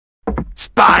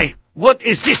Spy, what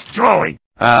is this drawing?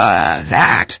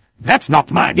 That's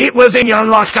not mine. It was in your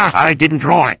locker. I didn't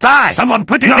draw it. Spy! Someone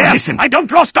put it No, there. listen. I don't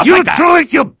draw stuff You like that. drew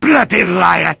it, you bloody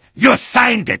liar! You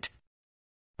signed it!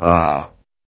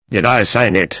 Did I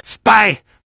sign it? Spy,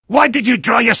 why did you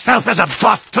draw yourself as a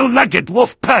buff, two-legged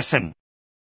wolf person?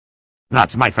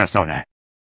 That's my persona.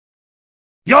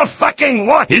 You're fucking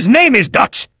what? His name is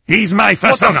Dutch. He's my What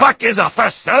persona. the fuck is a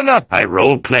persona? I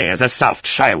role-play as a soft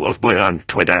shy wolf boy on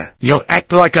Twitter. You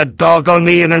act like a dog on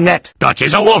the internet. Dutch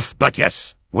is a wolf, but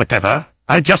yes, whatever.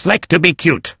 I just like to be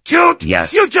cute. Cute?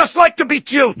 Yes. You just like to be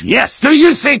cute. Yes. Do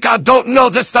you think I don't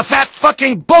notice the fat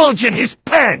fucking bulge in his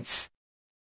pants?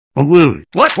 Ooh.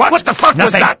 What the fuck was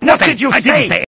Nothing, that? What nothing. did you I say? didn't say